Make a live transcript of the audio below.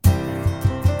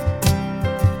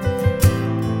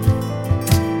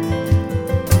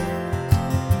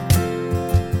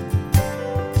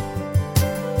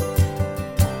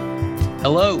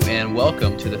Hello and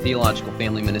welcome to the Theological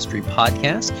Family Ministry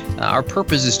Podcast. Our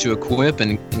purpose is to equip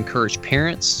and encourage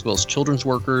parents, as well as children's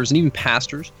workers, and even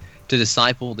pastors to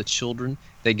disciple the children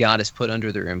that God has put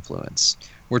under their influence.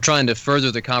 We're trying to further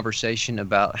the conversation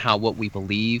about how what we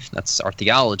believe, that's our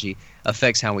theology,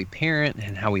 affects how we parent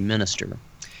and how we minister.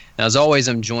 Now, as always,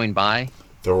 I'm joined by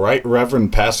the Right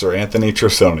Reverend Pastor Anthony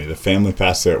Trussoni, the family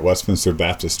pastor at Westminster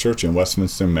Baptist Church in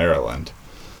Westminster, Maryland.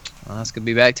 Well, that's good to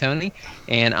be back, Tony.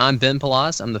 And I'm Ben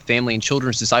Palaz. I'm the family and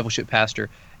children's discipleship pastor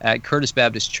at Curtis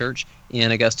Baptist Church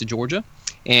in Augusta, Georgia.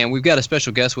 And we've got a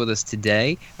special guest with us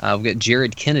today. We've got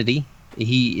Jared Kennedy.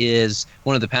 He is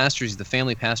one of the pastors, the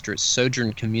family pastor at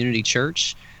Sojourn Community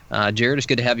Church. Jared, it's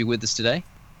good to have you with us today.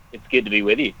 It's good to be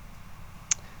with you.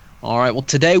 All right. Well,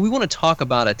 today we want to talk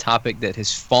about a topic that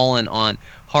has fallen on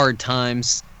hard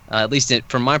times, at least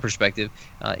from my perspective,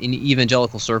 in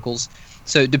evangelical circles.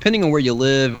 So depending on where you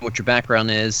live, what your background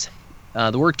is,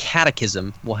 the word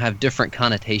catechism will have different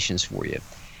connotations for you.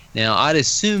 Now, I'd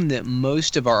assume that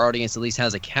most of our audience at least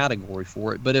has a category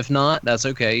for it, but if not, that's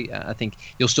okay. I think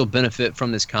you'll still benefit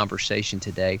from this conversation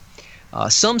today.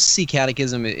 Some see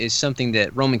catechism as something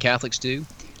that Roman Catholics do.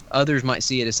 Others might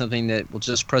see it as something that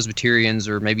just Presbyterians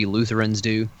or maybe Lutherans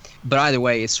do. But either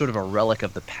way, it's sort of a relic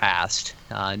of the past.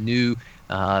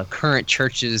 Current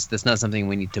churches, that's not something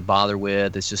we need to bother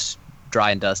with. It's just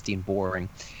dry and dusty and boring.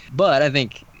 But I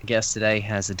think the guest today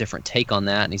has a different take on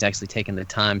that, and he's actually taken the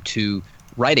time to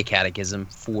write a catechism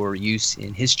for use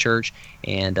in his church,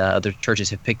 and other churches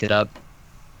have picked it up.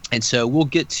 And so we'll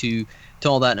get to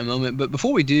all that in a moment. But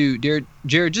before we do,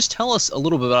 Jared, just tell us a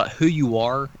little bit about who you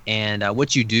are and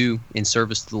what you do in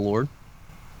service to the Lord.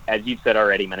 As you've said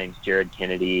already, my name's Jared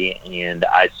Kennedy, and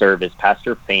I serve as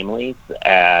pastor of families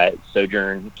at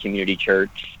Sojourn Community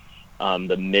Church,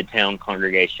 the Midtown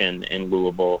congregation in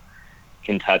Louisville,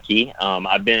 Kentucky.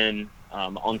 I've been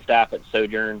on staff at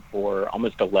Sojourn for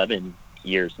almost 11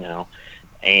 years now,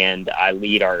 and I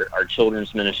lead our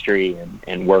children's ministry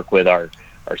and work with our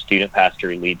student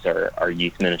pastor who leads our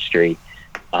youth ministry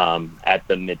at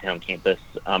the Midtown campus.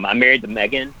 I'm married to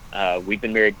Megan. We've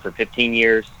been married for 15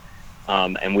 years,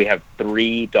 and we have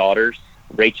 3 daughters,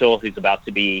 Rachel, who's about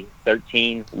to be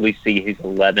 13, Lucy, who's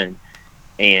 11,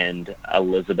 and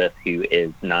Elizabeth, who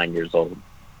is 9 years old.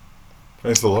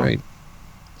 Praise the Lord. Great.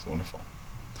 It's wonderful.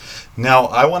 Now,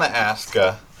 I want to ask,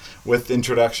 with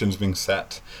introductions being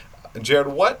set, Jared,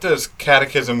 what does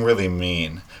catechism really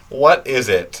mean? What is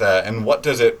it, and what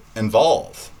does it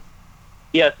involve?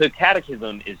 Yeah, so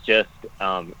catechism is just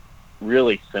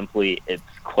really simply, it's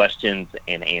questions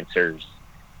and answers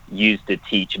used to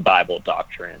teach Bible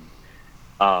doctrine.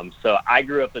 So I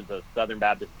grew up as a Southern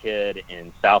Baptist kid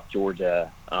in South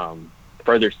Georgia,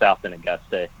 further south than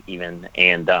Augusta even.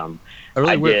 And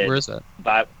where is that?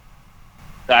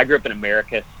 So I grew up in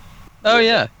Americus. Oh,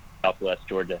 yeah. Southwest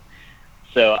Georgia.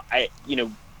 So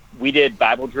we did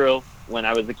Bible drill when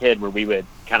I was a kid, where we would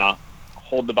kind of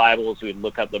hold the Bibles, we would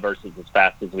look up the verses as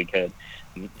fast as we could,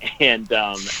 and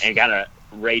kind of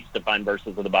race to find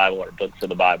verses of the Bible or books of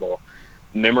the Bible,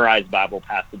 memorize Bible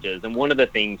passages. And one of the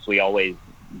things we always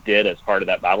did as part of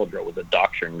that Bible drill was a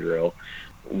doctrine drill,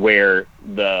 where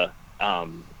the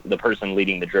person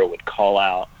leading the drill would call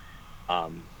out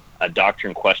a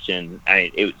doctrine question.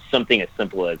 It was something as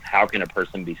simple as, how can a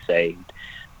person be saved?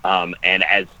 And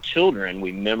as children,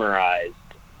 we memorized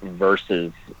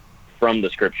verses from the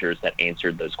scriptures that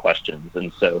answered those questions.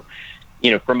 And so,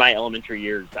 from my elementary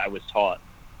years, I was taught,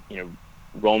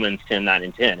 Romans 10:9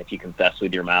 and 10, if you confess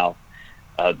with your mouth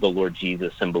the Lord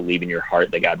Jesus and believe in your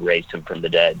heart that God raised him from the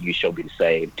dead, you shall be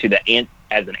saved.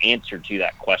 As an answer to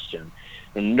that question.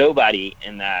 And nobody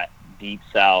in that deep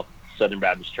South Southern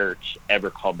Baptist Church ever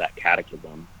called that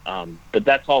catechism. But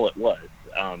that's all it was.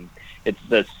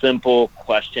 It's a simple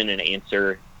question and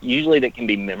answer, usually that can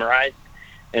be memorized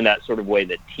in that sort of way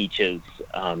that teaches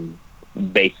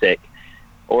basic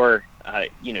or,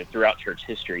 throughout church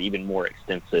history, even more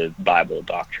extensive Bible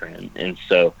doctrine. And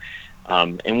so,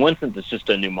 in one sense, it's just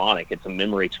a mnemonic. It's a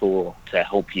memory tool to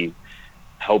help you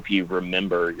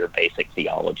remember your basic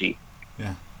theology.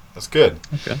 Yeah. That's good.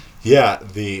 Okay. Yeah,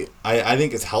 I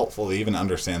think it's helpful to even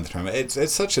understand the term.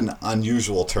 It's such an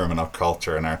unusual term in our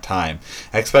culture in our time,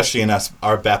 especially in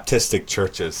our Baptistic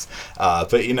churches.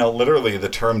 But literally the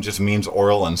term just means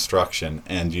oral instruction,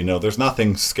 and there's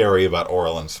nothing scary about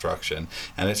oral instruction,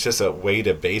 and it's just a way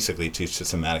to basically teach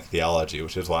systematic theology,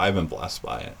 which is why I've been blessed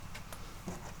by it.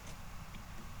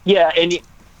 Yeah,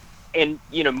 and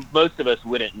most of us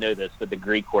wouldn't know this, but the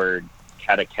Greek word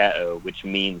katecheo, which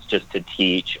means just to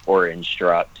teach or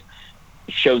instruct,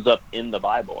 shows up in the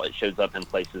Bible. It shows up in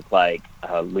places like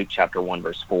Luke chapter 1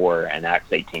 verse 4 and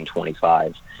Acts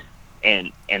 18:25.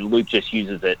 and Luke just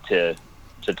uses it to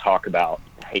talk about,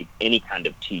 hey, any kind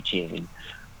of teaching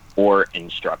or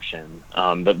instruction.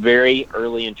 But very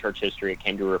early in church history, it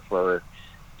came to refer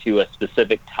to a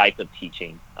specific type of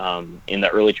teaching. In the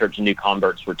early church, new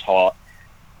converts were taught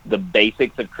the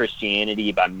basics of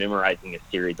Christianity by memorizing a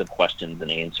series of questions and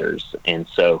answers. And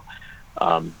so,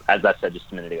 as I said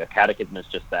just a minute ago, catechism is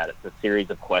just that. It's a series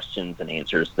of questions and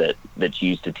answers that's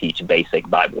used to teach basic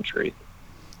Bible truth.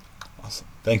 Awesome.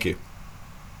 Thank you.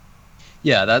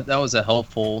 Yeah, that was a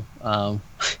helpful,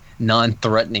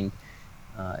 non-threatening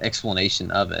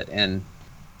explanation of it. And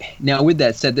now, with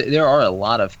that said, there are a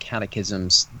lot of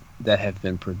catechisms that have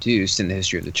been produced in the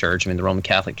history of the church. I mean, the Roman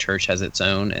Catholic Church has its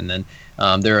own, and then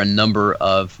there are a number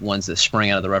of ones that sprang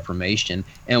out of the Reformation,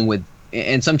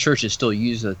 and some churches still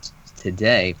use it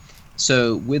today.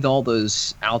 So, with all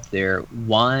those out there,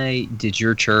 why did you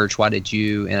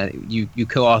and you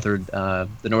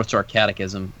co-authored the North Star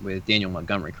Catechism with Daniel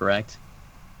Montgomery, correct?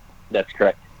 That's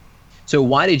correct. So,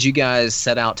 why did you guys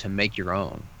set out to make your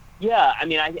own? Yeah, I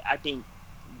mean, I think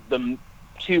the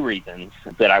two reasons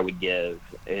that I would give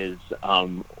is,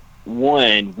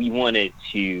 one, we wanted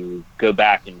to go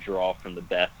back and draw from the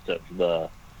best of the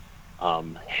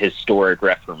historic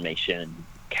Reformation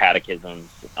catechisms,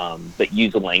 but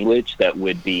use a language that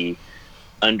would be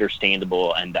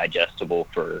understandable and digestible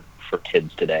for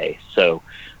kids today. So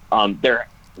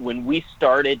when we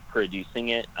started producing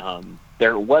it,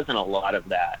 there wasn't a lot of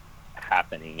that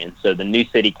happening. And so the New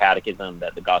City Catechism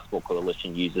that the Gospel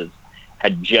Coalition uses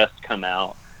had just come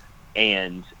out,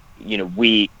 and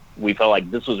we felt like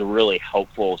this was a really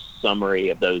helpful summary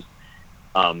of those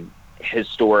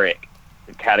historic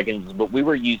catechisms, but we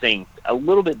were using a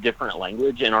little bit different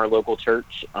language in our local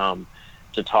church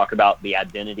to talk about the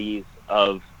identities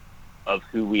of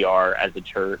who we are as a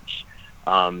church,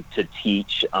 to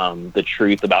teach the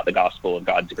truth about the gospel of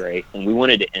God's grace. And we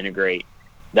wanted to integrate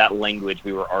that language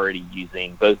we were already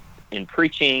using, both in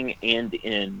preaching and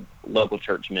in local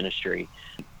church ministry,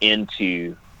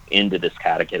 into this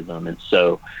catechism. And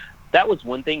so that was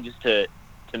one thing, just to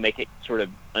make it sort of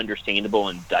understandable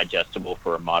and digestible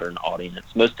for a modern audience.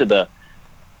 Most of the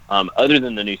other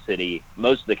than the New City,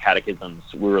 most of the catechisms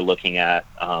we were looking at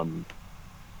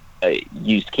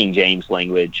used King James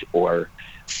language or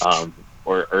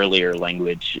earlier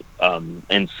language,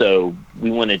 and so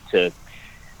we wanted to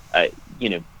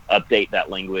update that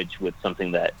language with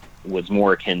something that was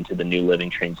more akin to the New Living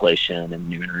Translation and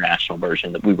New International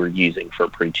Version that we were using for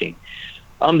preaching.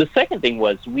 The second thing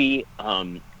was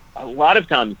a lot of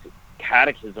times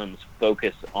catechisms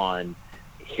focus on,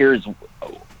 here's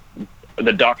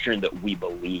the doctrine that we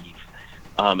believe,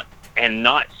 and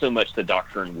not so much the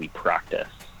doctrine we practice.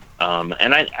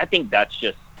 And I think that's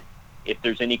just, if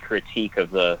there's any critique of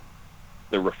the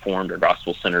Reformed or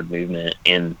gospel-centered movement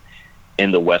in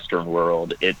the Western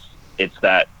world, it's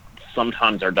that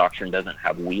sometimes our doctrine doesn't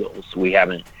have wheels. We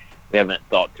haven't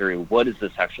thought through, what does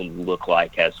this actually look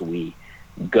like as we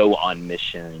go on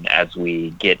mission, as we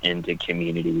get into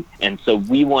community. And so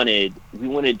we wanted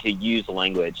to use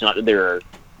language, not that there are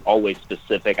always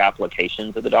specific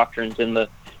applications of the doctrines in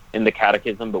the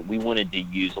catechism, but we wanted to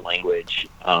use language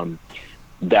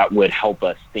that would help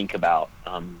us think about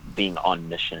being on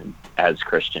mission as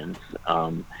Christians,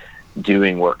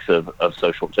 doing works of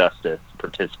social justice,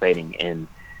 participating in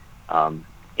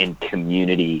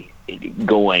community,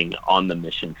 going on the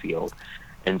mission field.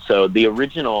 And so the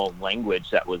original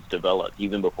language that was developed,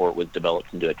 even before it was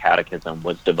developed into a catechism,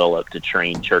 was developed to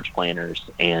train church planners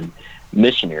and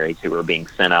missionaries who were being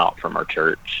sent out from our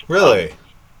church. Really?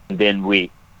 Then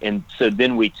we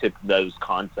took those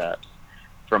concepts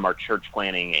from our church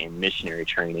planning and missionary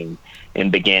training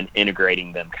and began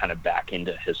integrating them kind of back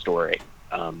into historic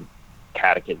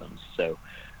catechisms. So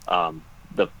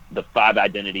the 5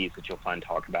 identities that you'll find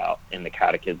talked about in the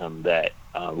catechism, that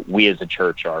we as a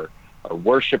church are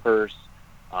worshipers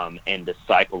and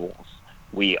disciples.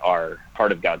 We are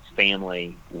part of God's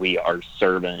family. We are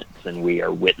servants, and we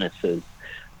are witnesses.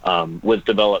 Was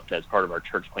developed as part of our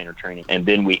church planner training, and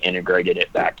then we integrated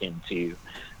it back into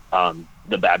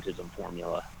the baptism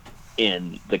formula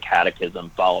in the catechism,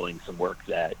 following some work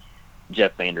that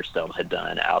Jeff Vanderstelt had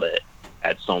done out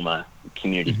at Soma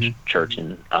Community Church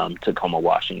in Tacoma,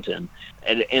 Washington.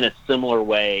 And in a similar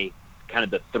way, kind of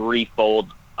the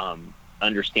threefold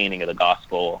understanding of the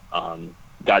gospel,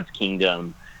 God's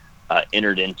kingdom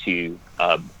entered into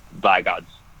by God's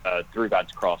through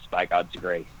God's cross, by God's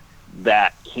grace.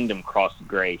 That kingdom cross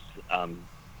grace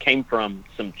came from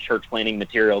some church planning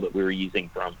material that we were using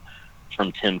from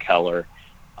Tim Keller,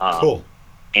 cool,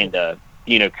 and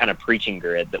kind of preaching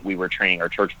grid that we were training our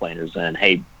church planners in.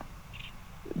 Hey,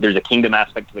 there's a kingdom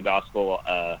aspect to the gospel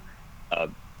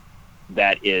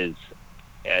that is,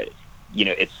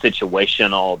 it's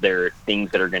situational. There are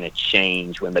things that are going to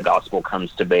change when the gospel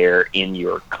comes to bear in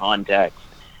your context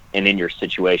and in your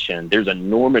situation. There's a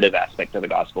normative aspect of the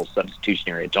gospel,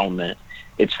 substitutionary atonement.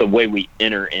 It's the way we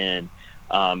enter in.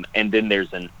 And then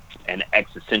there's an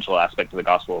existential aspect of the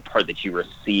gospel, a part that you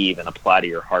receive and apply to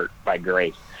your heart by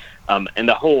grace. And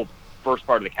the whole first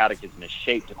part of the catechism is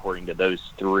shaped according to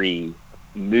those three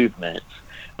movements,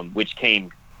 which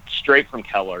came straight from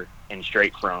Keller and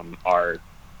straight from our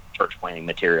church planning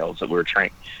materials that we were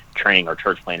training our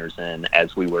church planners in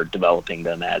as we were developing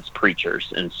them as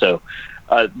preachers. And so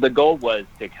the goal was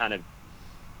to kind of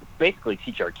basically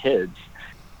teach our kids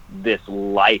this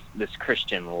life, this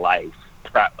Christian life,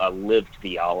 lived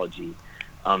theology,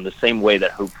 the same way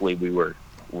that hopefully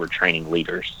we're training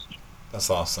leaders. That's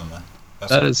awesome, man.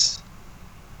 That is,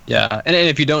 yeah. And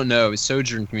if you don't know,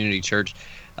 Sojourn Community Church,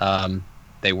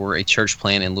 they were a church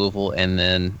plant in Louisville, and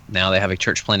then now they have a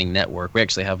church planting network. We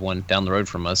actually have one down the road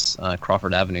from us,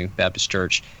 Crawford Avenue Baptist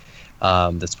Church,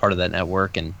 that's part of that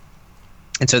network. And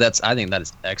so I think that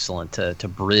is excellent to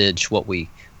bridge what we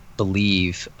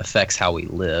believe affects how we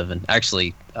live. And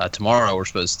actually, tomorrow we're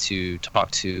supposed to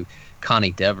talk to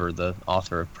Connie Dever, the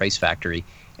author of Praise Factory,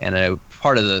 and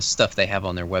part of the stuff they have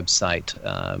on their website,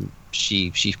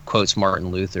 she quotes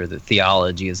Martin Luther that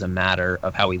theology is a matter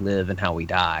of how we live and how we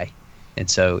die. And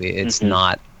so it's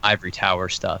not ivory tower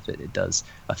stuff. It does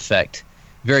affect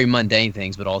very mundane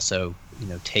things, but also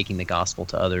taking the gospel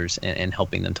to others and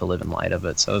helping them to live in light of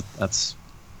it. So that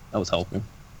was helpful.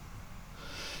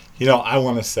 I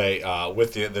want to say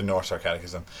with the North Star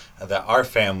Catechism that our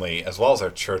family, as well as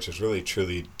our church, has really,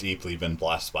 truly, deeply been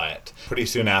blessed by it. Pretty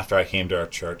soon after I came to our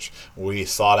church, we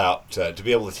sought out to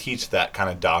be able to teach that kind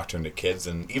of doctrine to kids,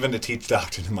 and even to teach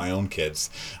doctrine to my own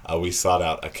kids. We sought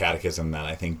out a catechism that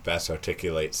I think best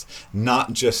articulates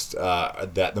not just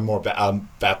that the more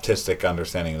Baptistic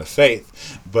understanding of the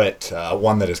faith, but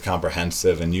one that is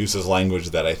comprehensive and uses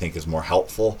language that I think is more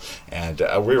helpful. And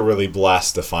we're really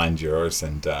blessed to find yours,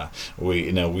 and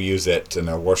we use it in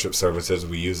our worship services.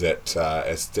 We use it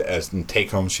as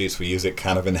take-home sheets. We use it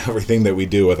kind of in everything that we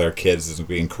do with our kids as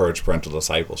we encourage parental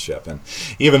discipleship. And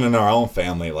even in our own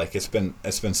family, like it's been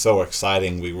so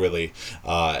exciting. We really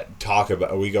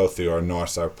we go through our North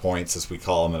Star points, as we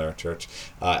call them in our church,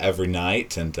 every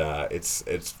night, and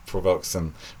it's provoked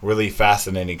some really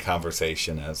fascinating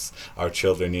conversation as our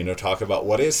children talk about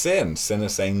what is sin. Sin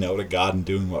is saying no to God and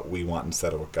doing what we want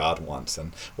instead of what God wants,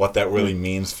 and what that really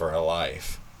means for our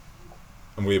life.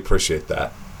 And we appreciate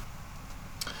that.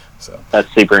 So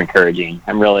that's super encouraging.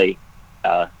 I'm really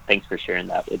thanks for sharing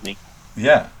that with me.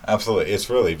 Yeah, absolutely. It's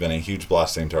really been a huge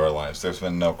blessing to our lives. There's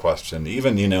been no question.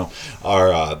 Even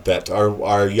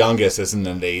our youngest isn't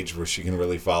at an age where she can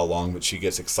really follow along, but she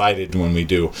gets excited when we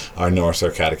do our North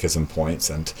Star Catechism points,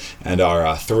 and our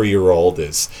 3-year-old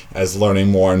is learning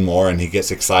more and more, and he gets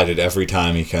excited every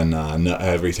time he can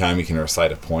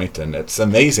recite a point, and it's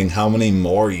amazing how many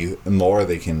more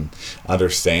they can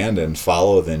understand and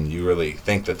follow than you really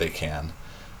think that they can.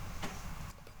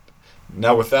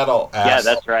 Now, with that, I'll ask. Yeah,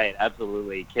 that's right.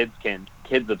 Absolutely,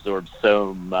 kids absorb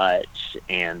so much,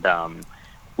 and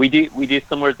we do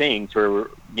similar things where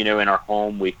in our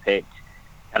home we picked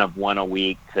kind of one a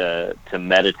week to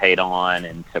meditate on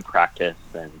and to practice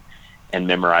and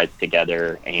memorize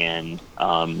together. And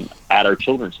at our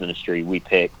children's ministry, we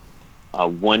pick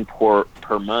one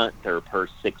per month or per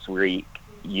 6-week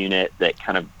unit that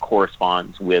kind of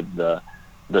corresponds with the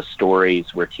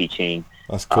stories we're teaching.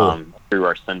 That's cool. Through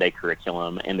our Sunday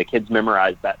curriculum, and the kids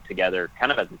memorize that together,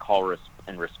 kind of as a call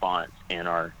and response in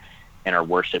our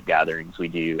worship gatherings we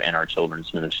do in our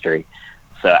children's ministry.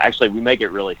 So actually, we make it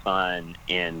really fun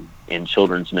in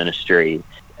children's ministry.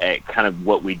 Kind of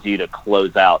what we do to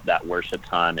close out that worship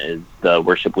time is the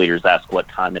worship leaders ask what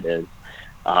time it is,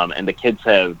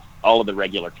 and all of the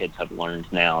regular kids have learned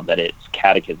now that it's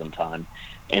catechism time.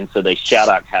 And so they shout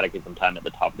out catechism time at the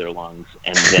top of their lungs,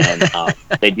 and then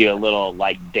they do a little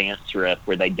dance riff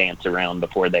where they dance around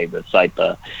before they recite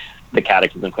the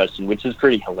catechism question, which is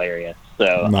pretty hilarious.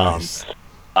 So nice.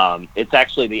 It's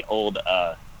actually the old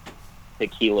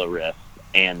tequila riff,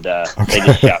 and they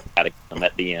just shout catechism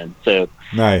at the end. So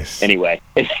nice. Anyway,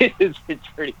 it's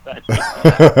pretty funny.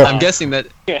 I'm guessing that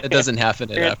it doesn't happen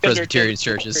at Presbyterian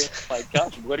churches. Like,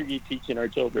 gosh, what are you teaching our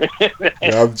children? Yeah,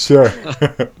 I'm sure.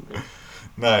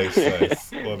 Nice.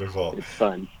 Wonderful. It's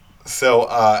fun. So,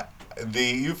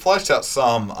 you fleshed out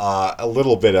some a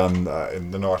little bit on in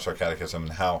the North Star Catechism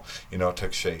and how it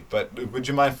took shape. But would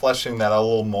you mind fleshing that out a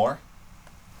little more?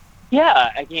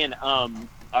 Yeah. Again,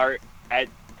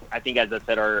 I think, as I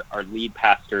said, our lead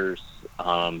pastors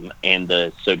and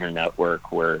the Sojourn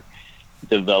Network were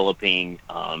developing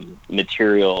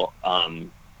material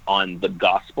on the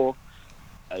gospel,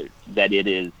 that it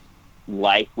is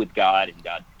life with God and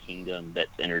God's kingdom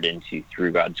that's entered into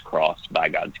through God's cross by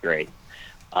God's grace.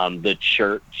 The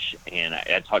church, and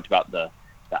I talked about the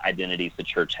identities the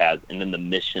church has, and then the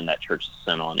mission that church is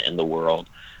sent on in the world.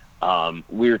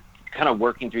 We're kind of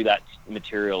working through that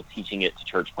material, teaching it to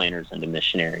church planners and to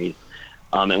missionaries.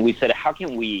 And we said, how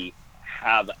can we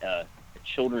have a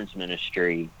children's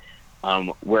ministry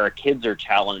where our kids are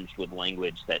challenged with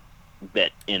language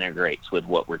that integrates with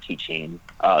what we're teaching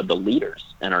the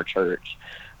leaders in our church?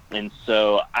 And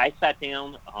so I sat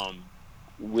down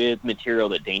with material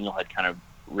that Daniel had kind of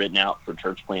written out for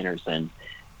church planners and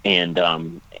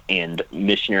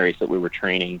missionaries that we were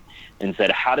training, and said,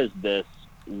 how does this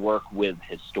work with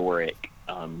historic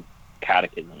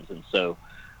catechisms? And so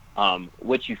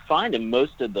what you find in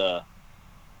most of the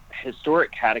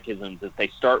historic catechisms is they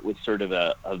start with sort of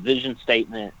a vision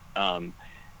statement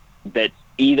that's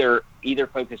either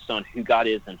focused on who God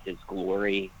is and his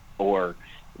glory, or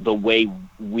the way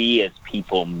we as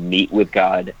people meet with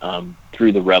God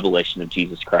through the revelation of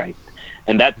Jesus Christ.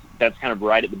 And that's kind of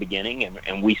right at the beginning,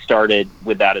 and we started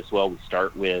with that as well. We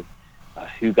start with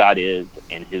who God is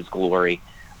and his glory,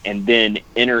 and then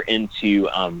enter into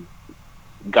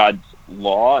God's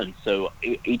law. And so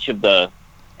each of the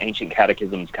ancient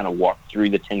catechisms kind of walk through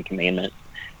the Ten Commandments.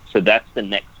 So that's the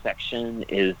next section,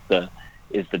 is the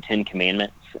Ten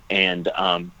Commandments, and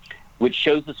which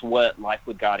shows us what life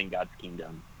with God in God's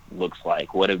kingdom looks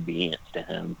like, what obedience to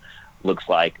him looks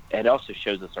like. It also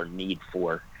shows us our need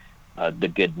for the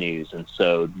good news. And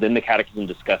so then the catechism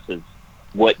discusses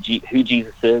who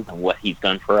Jesus is and what he's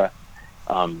done for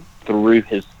us through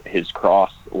his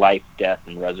cross, life, death,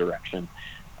 and resurrection.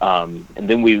 And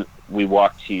then we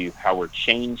walk to how we're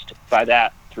changed by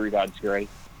that through God's grace.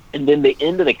 And then the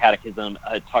end of the catechism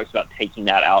talks about taking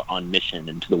that out on mission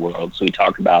into the world. So we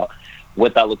talk about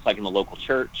what that looks like in the local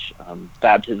church,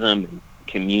 baptism and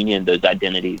communion, those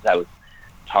identities I was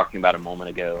talking about a moment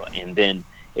ago. And then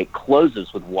it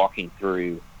closes with walking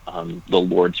through the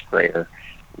Lord's Prayer,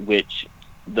 which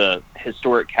the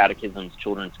historic catechisms,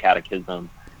 Children's Catechism,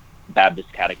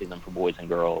 Baptist Catechism for boys and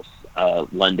girls,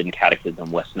 London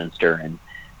Catechism, Westminster,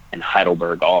 and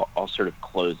Heidelberg all sort of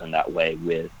close in that way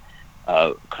with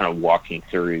kind of walking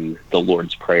through the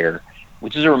Lord's Prayer,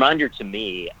 which is a reminder to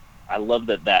me. I love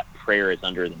that prayer is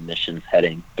under the missions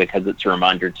heading, because it's a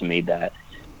reminder to me that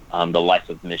the life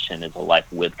of mission is a life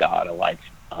with God, a life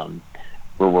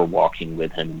where we're walking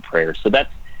with him in prayer. So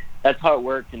that's how it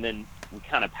worked. And then we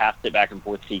kind of passed it back and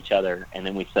forth to each other, and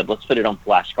then we said, let's put it on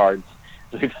flashcards.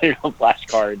 So we put it on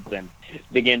flashcards and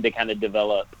began to kind of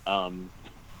develop some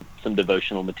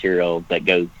devotional material that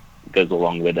goes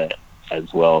along with it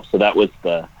as well. So that was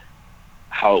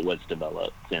how it was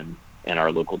developed in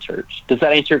our local church. Does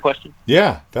that answer your question?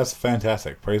 Yeah, that's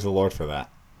fantastic. Praise the Lord for that.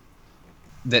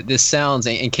 That this sounds,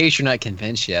 in case you're not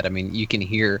convinced yet, I mean, you can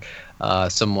hear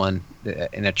someone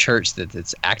in a church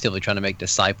that's actively trying to make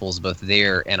disciples both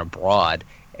there and abroad.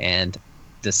 And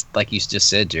this, like you just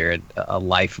said, Jared, a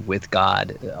life with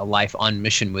God, a life on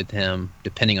mission with him,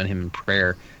 depending on him in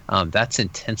prayer. That's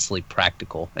intensely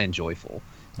practical and joyful.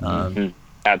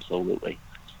 Absolutely.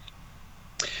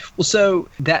 Well, so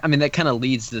that kind of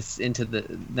leads us into the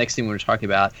next thing we're talking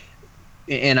about.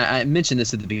 And I mentioned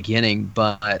this at the beginning,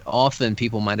 but often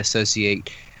people might associate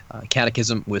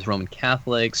catechism with Roman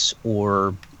Catholics,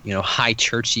 or high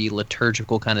churchy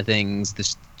liturgical kind of things.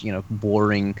 This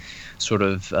boring sort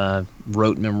of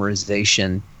rote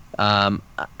memorization. I'm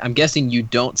guessing you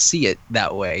don't see it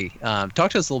that way.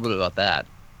 Talk to us a little bit about that.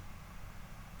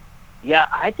 Yeah,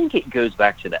 I think it goes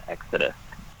back to the Exodus,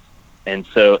 and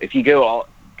so if you go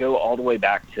all the way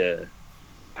back to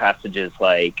passages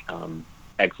like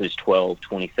Exodus 12,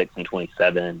 26 and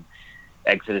 27,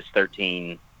 Exodus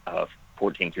 13,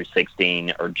 14 through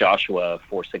 16, or Joshua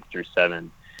 4, 6 through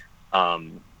 7,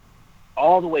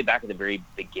 all the way back at the very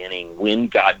beginning, when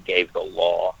God gave the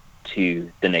law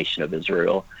to the nation of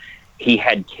Israel, he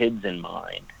had kids in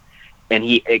mind, and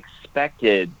he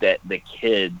expected that the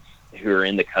kids who are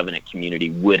in the covenant community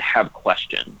would have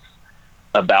questions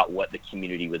about what the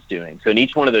community was doing. So in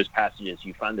each one of those passages,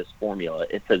 you find this formula.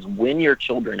 It says, when your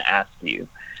children ask you,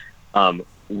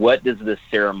 what does this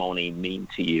ceremony mean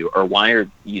to you, or why are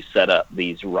you set up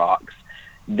these rocks,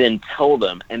 then tell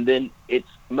them. And then it's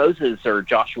Moses or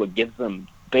Joshua gives them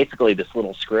basically this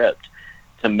little script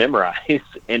to memorize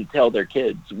and tell their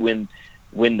kids when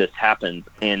this happens.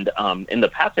 And in the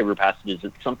Passover passages,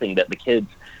 it's something that the kids,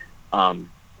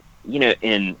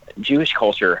 in Jewish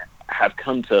culture, have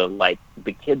come to like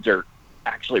the kids are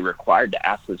actually required to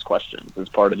ask those questions as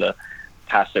part of the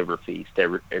Passover feast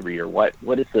every year. What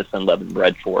is this unleavened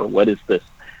bread for? What is this?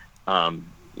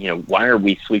 Why are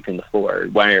we sweeping the floor?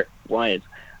 Why is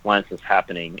this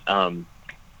happening?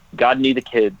 God knew the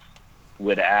kids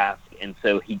would ask, and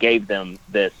so He gave them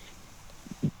this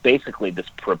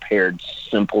prepared,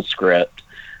 simple script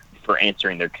for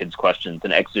answering their kids' questions.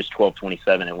 In Exodus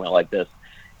 12:27, it went like this: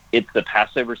 "It's the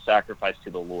Passover sacrifice to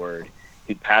the Lord,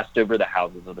 who passed over the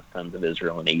houses of the sons of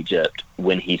Israel in Egypt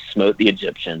when He smote the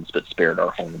Egyptians but spared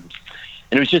our homes."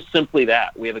 And it was just simply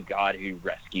that. We have a God who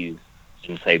rescues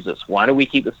and saves us. Why do we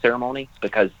keep the ceremony? It's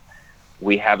because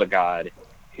we have a God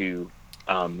who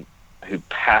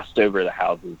passed over the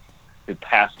houses, who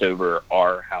passed over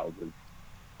our houses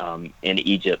in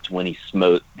Egypt when He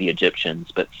smote the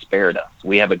Egyptians but spared us.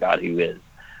 We have a God who is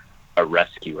a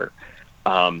rescuer.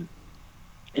 And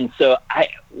so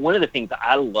one of the things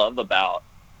I love about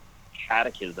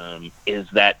catechism is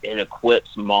that it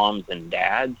equips moms and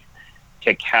dads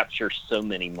to capture so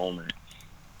many moments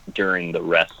during the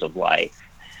rest of life.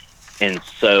 And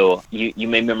so you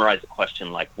may memorize a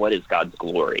question like, what is God's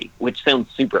glory? Which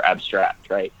sounds super abstract,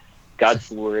 right? God's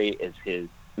glory is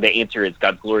the answer is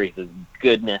God's glory is His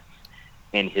goodness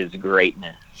and His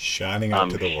greatness. Shining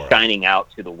out to the world. Shining out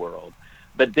to the world.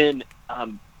 But then,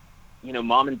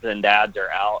 moms and dads are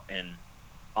out and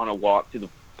on a walk to the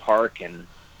park, and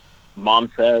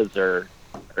mom says or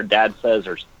dad says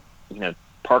or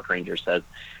park ranger says,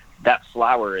 that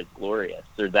flower is glorious,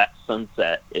 or that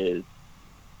sunset is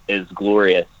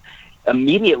glorious.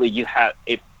 Immediately you have,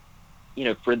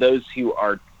 for those who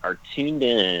are tuned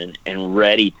in and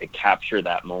ready to capture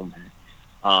that moment,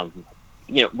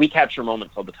 we capture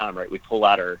moments all the time, right? We pull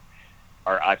out our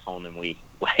iPhone and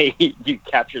you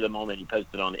capture the moment, you post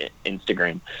it on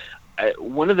Instagram.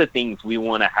 One of the things we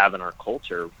want to have in our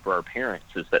culture for our parents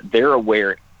is that they're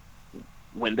aware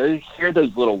when they hear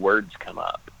those little words come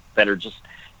up that are just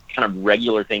kind of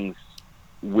regular things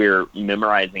we're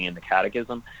memorizing in the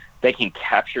catechism, they can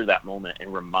capture that moment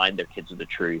and remind their kids of the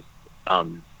truth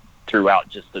throughout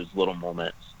just those little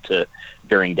moments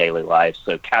during daily life.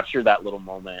 So capture that little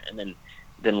moment and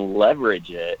then leverage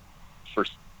it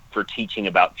for teaching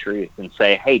about truth and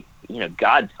say, hey,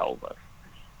 God tells us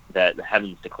that the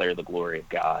heavens declare the glory of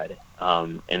God.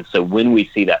 And so when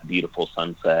we see that beautiful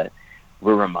sunset,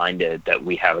 we're reminded that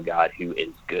we have a God who is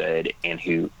good and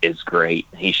who is great.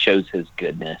 He shows His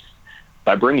goodness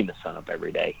by bringing the sun up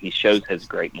every day. He shows His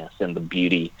greatness and the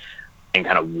beauty and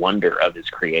kind of wonder of His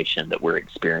creation that we're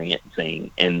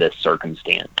experiencing in this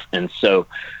circumstance. And so,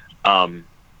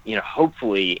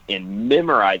 hopefully in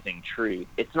memorizing truth,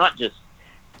 it's not just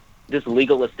this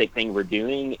legalistic thing we're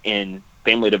doing in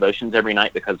family devotions every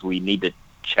night because we need to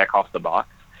check off the box.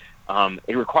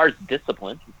 It requires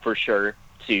discipline for sure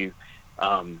to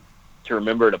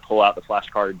remember to pull out the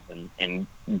flashcards and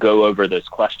go over those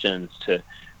questions, to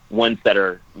ones that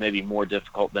are maybe more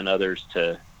difficult than others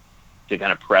to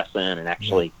kind of press in and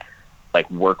actually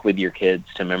work with your kids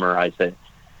to memorize it.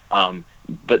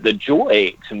 But the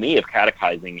joy to me of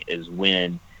catechizing is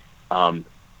when kind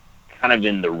of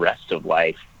in the rest of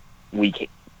life,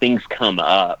 things come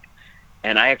up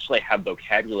and I actually have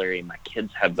vocabulary, my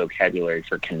kids have vocabulary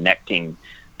for connecting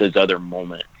those other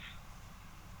moments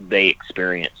they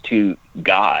experience to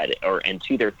God and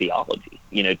to their theology,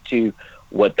 to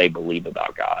what they believe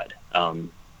about God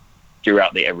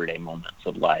throughout the everyday moments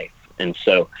of life. And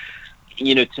so,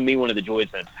 to me, one of the joys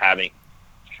of having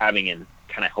and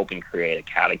kind of helping create a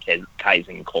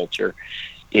catechizing culture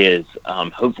is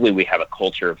hopefully we have a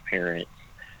culture of parents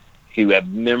who have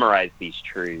memorized these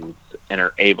truths and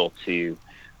are able to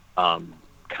kind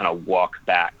of walk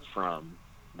back from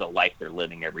the life they're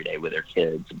living every day with their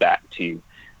kids back to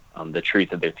the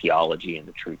truth of their theology and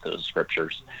the truth of the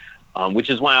scriptures, which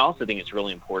is why I also think it's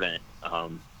really important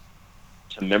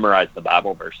to memorize the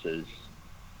Bible verses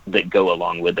that go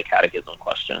along with the catechism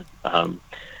question,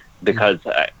 because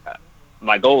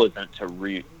my goal isn't to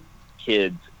root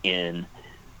kids in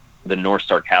the North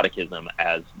Star Catechism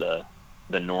as the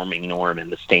norming norm and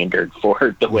the standard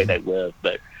for the way they live,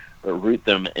 but root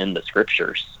them in the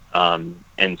scriptures.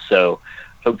 And so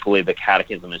hopefully the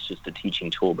catechism is just a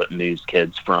teaching tool that moves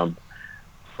kids from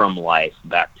life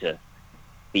back to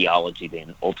theology,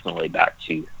 then ultimately back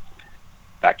to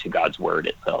God's word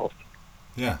itself.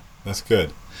 Yeah, that's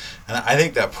good. And I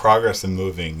think that progress in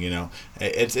moving,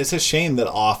 it's a shame that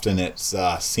often it's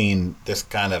seen, this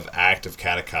kind of act of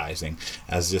catechizing,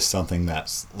 as just something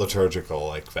that's liturgical,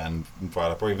 like Ben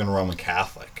brought up, or even Roman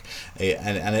Catholic.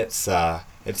 And it's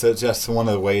just one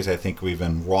of the ways I think we've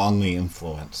been wrongly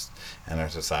influenced in our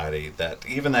society, that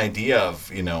even the idea of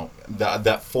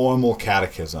that formal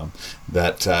catechism,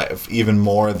 that even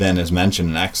more than is mentioned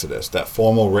in Exodus, that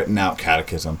formal written out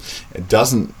catechism, it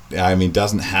doesn't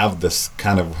have this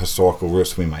kind of historical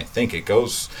roots we might think. It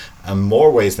goes, in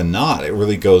more ways than not, it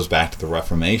really goes back to the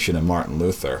Reformation and Martin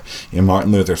Luther.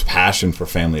 Martin Luther's passion for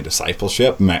family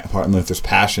discipleship, Martin Luther's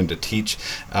passion to teach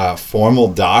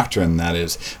formal doctrine that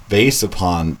is based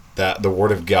upon the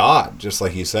Word of God, just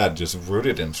like he said, just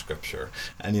rooted in Scripture.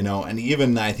 And and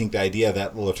even I think the idea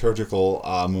that the liturgical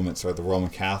movements, or the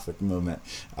Roman Catholic movement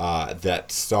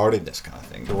that started this kind of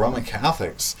thing. The Roman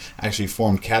Catholics actually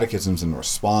formed catechisms in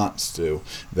response to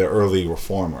the early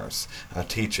reformers'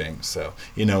 teaching. So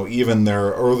even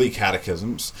their early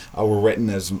catechisms were written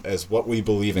as what we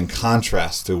believe, in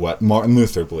contrast to what Martin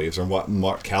Luther believes, or what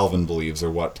Mark Calvin believes,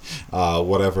 or what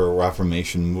whatever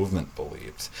Reformation movement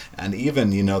believes. And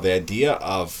even the idea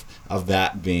of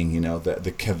that being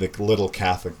the little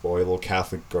Catholic boy, little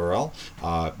Catholic girl,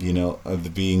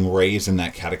 being raised in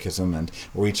that catechism and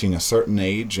reaching a certain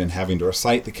age and having to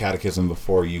recite the catechism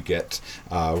before you get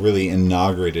really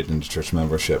inaugurated into church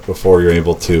membership, before you're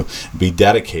able to be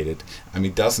dedicated.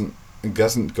 It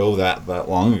doesn't go that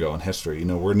long ago in history.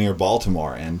 We're near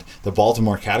Baltimore, and the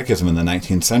Baltimore Catechism in the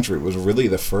 19th century was really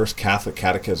the first Catholic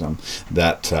catechism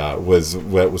that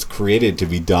was created to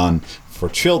be done for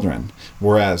children,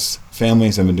 whereas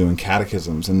families have been doing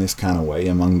catechisms in this kind of way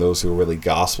among those who are really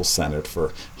gospel-centered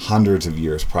for hundreds of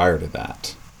years prior to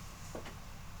that.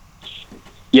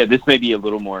 Yeah, this may be a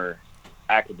little more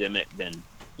academic than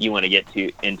you want to get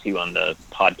into on the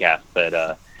podcast,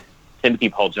 but Timothy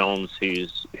Paul Jones,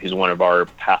 who's one of our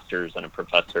pastors and a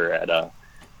professor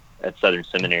at Southern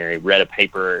Seminary, read a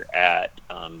paper at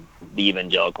the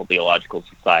Evangelical Theological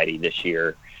Society this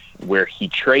year, where he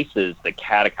traces the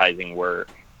catechizing work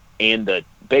and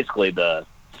basically the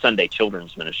Sunday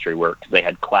children's ministry work, because they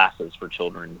had classes for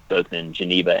children both in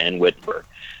Geneva and Wittenberg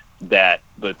that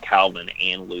both Calvin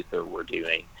and Luther were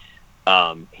doing.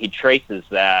 He traces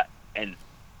that, and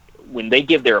when they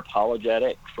give their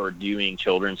apologetic for doing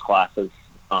children's classes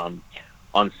on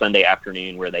Sunday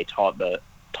afternoon, where they taught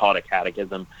a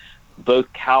catechism,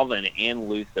 both Calvin and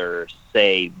Luther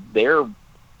say they're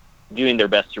doing their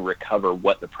best to recover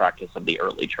what the practice of the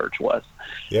early church was.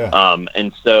 Yeah.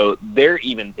 And so they're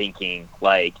even thinking,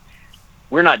 like,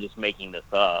 we're not just making this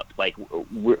up. Like,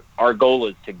 our goal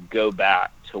is to go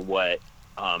back to what,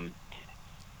 and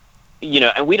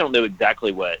we don't know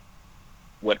exactly what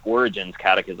Origen's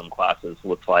catechism classes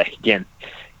looked like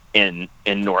in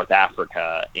North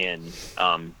Africa in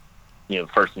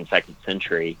first and second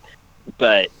century,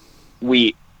 but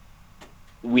we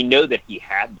know that he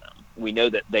had them. We know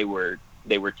that they were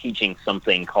teaching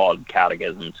something called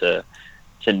catechism to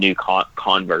new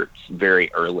converts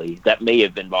very early. That may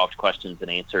have involved questions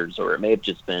and answers, or it may have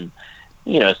just been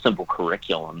a simple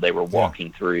curriculum they were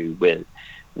walking through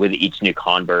with each new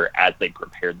convert as they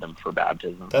prepared them for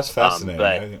baptism. That's fascinating.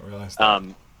 I didn't realize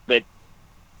that.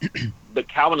 But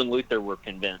Calvin and Luther were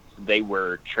convinced they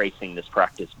were tracing this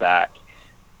practice back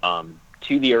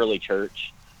to the early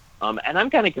church. And I'm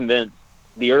kind of convinced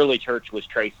the early church was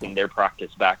tracing their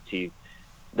practice back to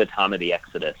the time of the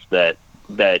Exodus, that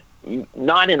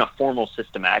not in a formal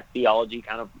systematic theology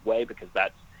kind of way, because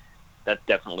that's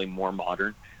definitely more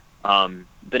modern.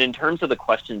 But in terms of the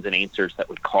questions and answers that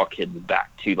would call kids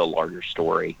back to the larger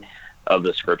story of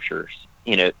the scriptures,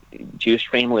 Jewish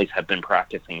families have been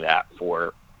practicing that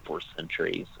for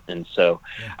centuries. And so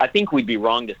I think we'd be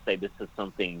wrong to say this is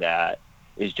something that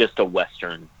is just a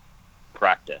Western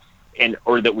practice,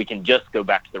 or that we can just go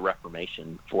back to the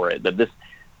Reformation for it. That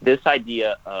this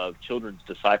idea of children's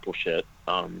discipleship,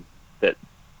 that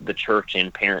the church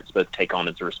and parents both take on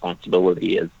as a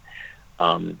responsibility, is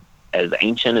as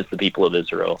ancient as the people of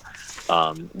Israel,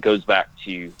 goes back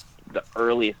to the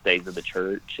earliest days of the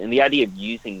church, and the idea of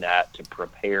using that to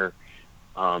prepare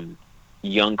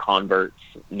young converts,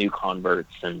 new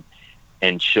converts,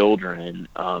 and children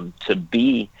to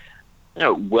be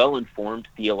well-informed,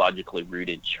 theologically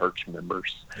rooted church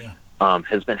members,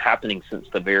 has been happening since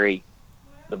the very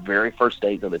first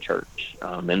days of the church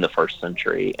in the first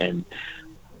century. And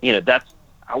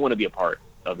I want to be a part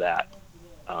of that.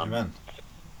 Amen.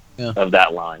 Of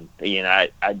that line. I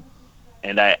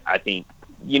think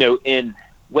in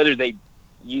whether they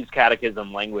use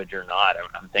catechism language or not,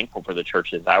 I'm thankful for the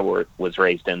churches I was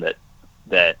raised in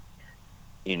that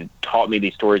taught me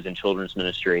these stories in children's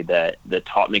ministry that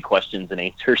taught me questions and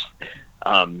answers,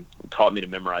 taught me to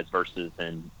memorize verses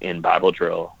in Bible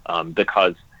drill,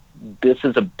 because this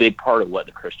is a big part of what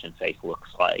the Christian faith looks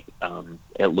like.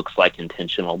 It looks like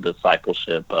intentional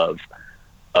discipleship of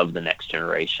the next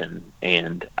generation.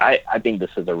 And I think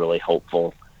this is a really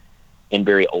helpful and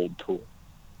very old tool.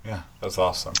 Yeah, that's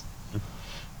awesome.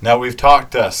 Now, we've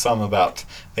talked some about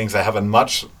things that happened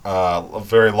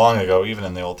very long ago, even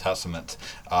in the Old Testament.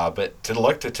 But to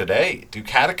look to today, do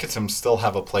catechisms still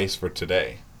have a place for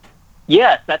today?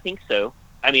 Yes, I think so.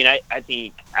 I mean, I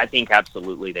think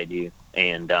absolutely they do.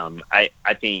 And I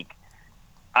think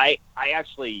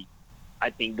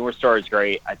North Star is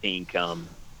great. I think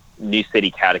New City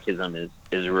Catechism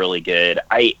is really good.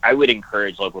 I would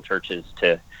encourage local churches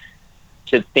to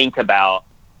think about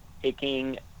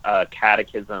picking a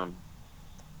catechism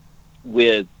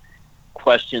with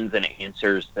questions and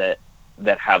answers that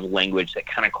have language that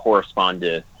kind of correspond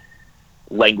to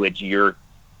language your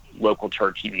local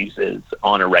church uses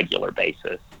on a regular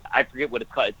basis. I forget what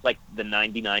it's called. It's like the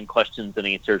 99 questions and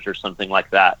answers or something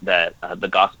like that the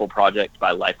Gospel Project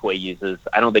by Lifeway uses.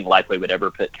 I don't think Lifeway would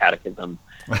ever put catechism,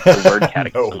 the word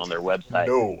catechism on their website.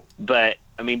 No. But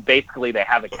I mean, basically they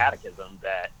have a catechism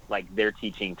that like they're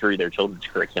teaching through their children's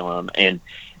curriculum. And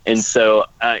so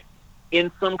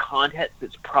in some contexts,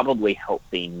 it's probably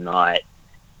healthy not,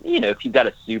 if you've got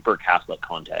a super Catholic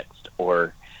context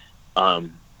or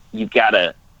you've got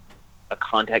a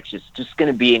context that's just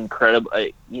going to be incredible,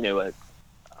 a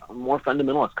more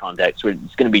fundamentalist context where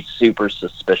it's going to be super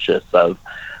suspicious of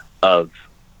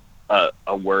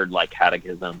a word like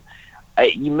catechism.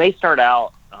 You may start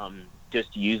out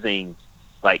just using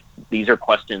like these are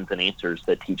questions and answers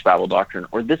that teach Bible doctrine,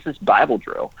 or this is Bible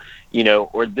drill,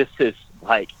 or this is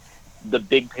like the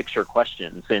big picture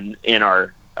questions in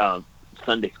our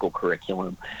Sunday school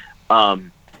curriculum.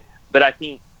 But I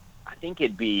think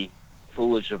it'd be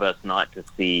foolish of us not to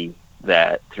see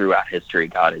that throughout history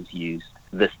God has used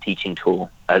this teaching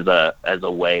tool as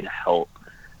a way to help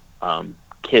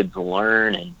kids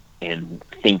learn and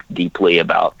think deeply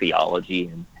about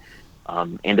theology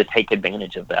and to take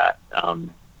advantage of that.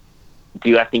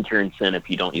 Do I think you're in sin if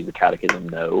you don't use a catechism?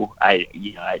 No. I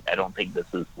don't think this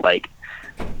is like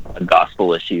a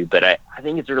gospel issue, but I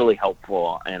think it's really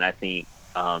helpful, and I think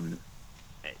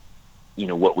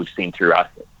what we've seen throughout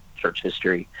church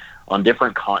history on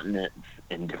different continents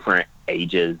in different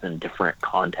ages and different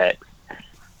contexts,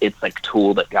 it's like a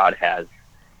tool that God has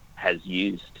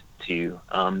used to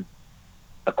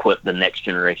equip the next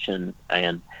generation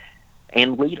and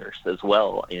leaders as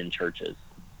well in churches.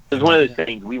 It's one of those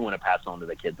things we want to pass on to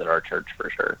the kids at our church for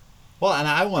sure. Well, and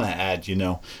I want to add,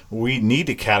 we need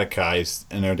to catechize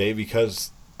in our day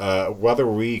because whether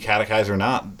we catechize or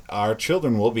not, our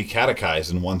children will be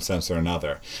catechized in one sense or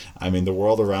another. I mean, the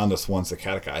world around us wants to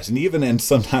catechize, and even in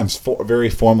sometimes very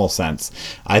formal sense.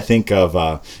 I think of,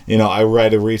 I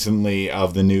read recently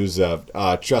of the news of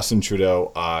Justin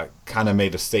Trudeau kind of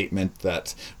made a statement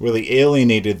that really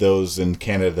alienated those in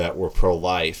Canada that were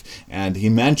pro-life, and he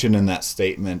mentioned in that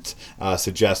statement,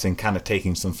 suggesting kind of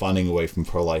taking some funding away from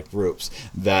pro-life groups,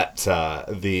 that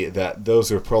that those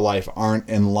who are pro-life aren't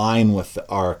in line with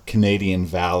our Canadian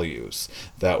values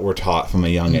that we're taught from a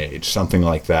young age, something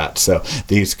like that. So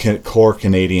these core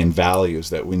Canadian values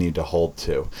that we need to hold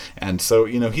to. And so,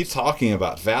 he's talking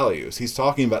about values. He's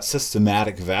talking about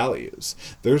systematic values.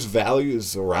 There's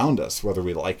values around us, whether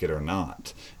we like it or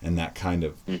not, in that kind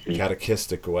of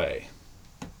catechistic way.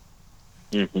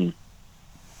 Mm-hmm.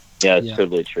 Yeah, it's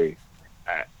totally true.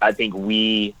 I think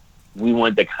we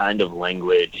want the kind of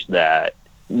language that,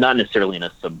 not necessarily in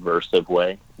a subversive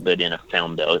way, but in a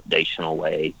foundational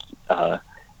way,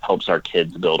 helps our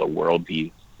kids build a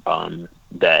worldview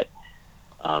that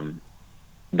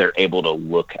they're able to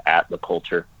look at the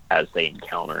culture as they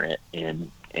encounter it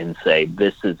and say,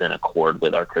 this is in accord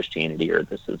with our Christianity or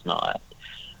this is not.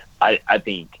 I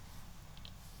think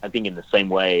in the same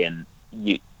way, and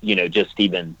just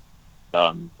even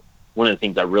one of the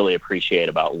things I really appreciate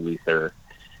about Luther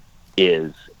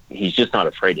is he's just not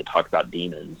afraid to talk about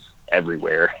demons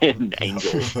everywhere and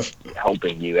angels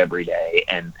helping you every day.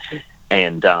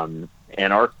 And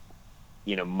our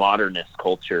modernist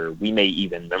culture, we may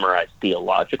even memorize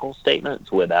theological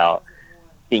statements without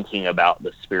thinking about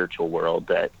the spiritual world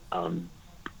that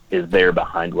is there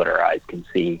behind what our eyes can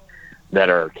see, that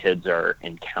our kids are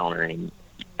encountering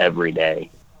every day.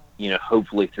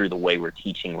 Hopefully through the way we're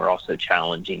teaching, we're also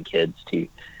challenging kids to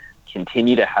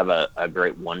continue to have a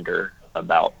great wonder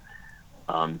about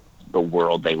the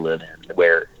world they live in,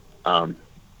 where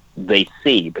they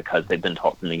see, because they've been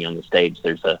taught from the youngest age,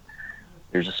 there's a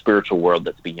spiritual world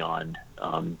that's beyond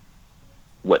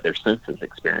what their senses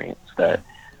experience, that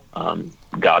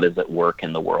God is at work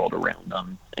in the world around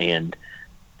them, and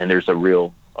there's a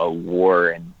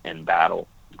war and battle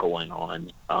going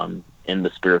on in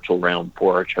the spiritual realm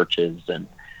for our churches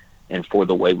and for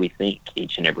the way we think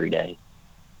each and every day.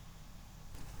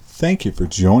 Thank you for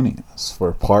joining us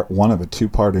for part one of a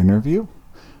two-part interview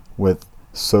with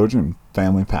Sojourn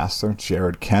family pastor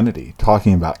Jared Kennedy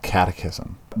talking about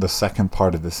catechism. The second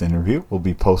part of this interview will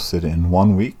be posted in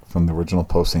 1 week from the original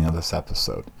posting of this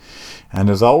episode. And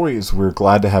as always, we're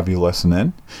glad to have you listen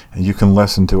in. And you can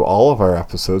listen to all of our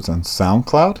episodes on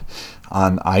SoundCloud,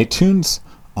 on iTunes,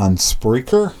 on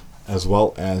Spreaker, as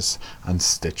well as on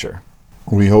Stitcher.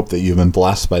 We hope that you've been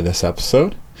blessed by this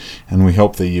episode, and we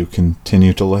hope that you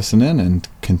continue to listen in and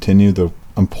continue the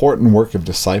important work of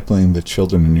discipling the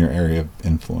children in your area of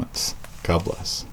influence. God bless.